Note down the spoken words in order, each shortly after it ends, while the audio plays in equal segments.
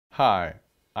Hi,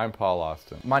 I'm Paul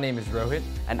Austin. My name is Rohit.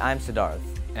 And I'm Siddharth.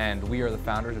 And we are the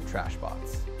founders of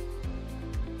Trashbots.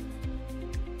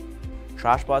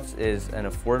 Trashbots is an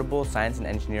affordable science and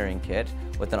engineering kit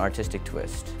with an artistic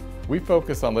twist. We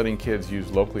focus on letting kids use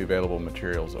locally available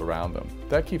materials around them.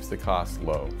 That keeps the costs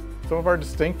low. Some of our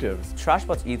distinctives.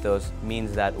 Trashbots ethos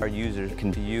means that our users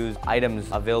can use items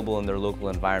available in their local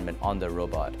environment on their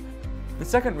robot. The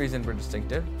second reason we're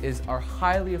distinctive is our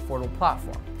highly affordable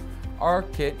platform. Our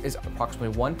kit is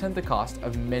approximately 1/10 the cost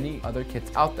of many other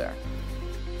kits out there.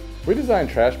 We designed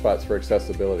Trashbots for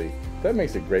accessibility. That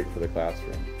makes it great for the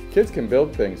classroom. Kids can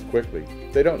build things quickly.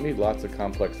 They don't need lots of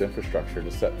complex infrastructure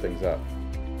to set things up.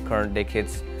 Current day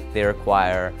kids, they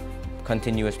require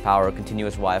continuous power,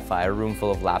 continuous Wi-Fi, a room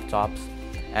full of laptops,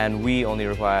 and we only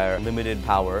require limited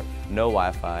power, no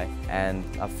Wi-Fi, and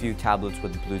a few tablets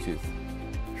with Bluetooth.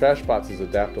 Trashbots is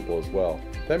adaptable as well.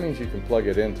 That means you can plug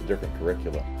it into different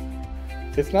curricula.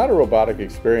 It's not a robotic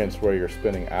experience where you're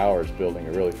spending hours building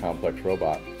a really complex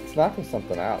robot. It's knocking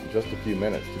something out in just a few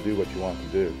minutes to do what you want to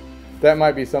do. That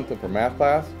might be something for math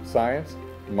class, science,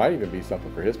 it might even be something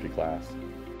for history class.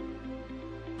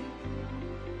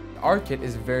 Our kit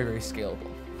is very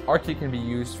scalable. Our kit can be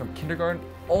used from kindergarten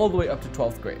all the way up to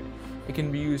 12th grade. It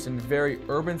can be used in very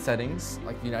urban settings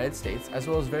like the United States, as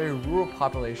well as very rural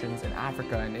populations in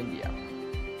Africa and India.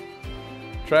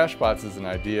 Trashbots is an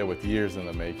idea with years in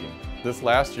the making. This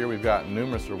last year we've gotten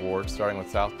numerous awards, starting with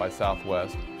South by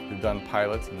Southwest. We've done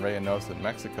pilots in Reynosa,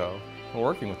 Mexico. We're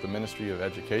working with the Ministry of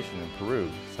Education in Peru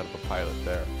to set up a pilot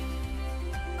there.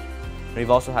 We've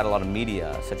also had a lot of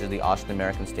media, such as the Austin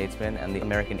American Statesman and the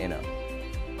American Inno.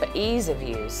 The ease of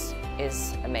use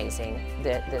is amazing.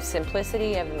 The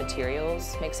simplicity of the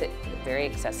materials makes it very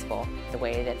accessible. The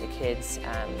way that the kids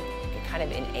kind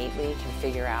of innately can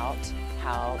figure out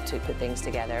how to put things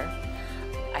together.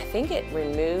 I think it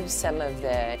removes some of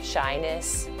the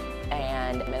shyness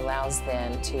and allows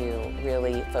them to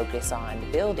really focus on the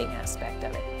building aspect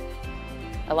of it.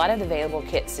 A lot of the available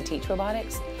kits to teach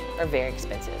robotics are very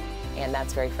expensive, and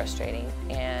that's very frustrating.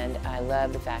 And I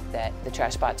love the fact that the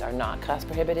Trashbots are not cost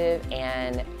prohibitive,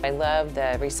 and I love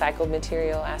the recycled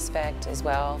material aspect as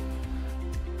well.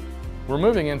 We're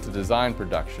moving into design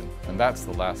production, and that's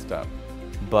the last step.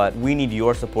 But we need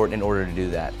your support in order to do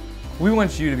that. We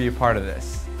want you to be a part of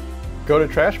this. Go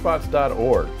to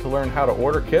trashbots.org to learn how to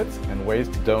order kits and ways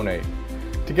to donate.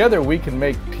 Together we can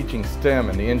make teaching STEM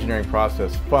and the engineering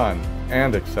process fun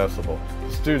and accessible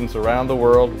to students around the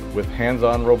world with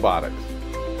hands-on robotics.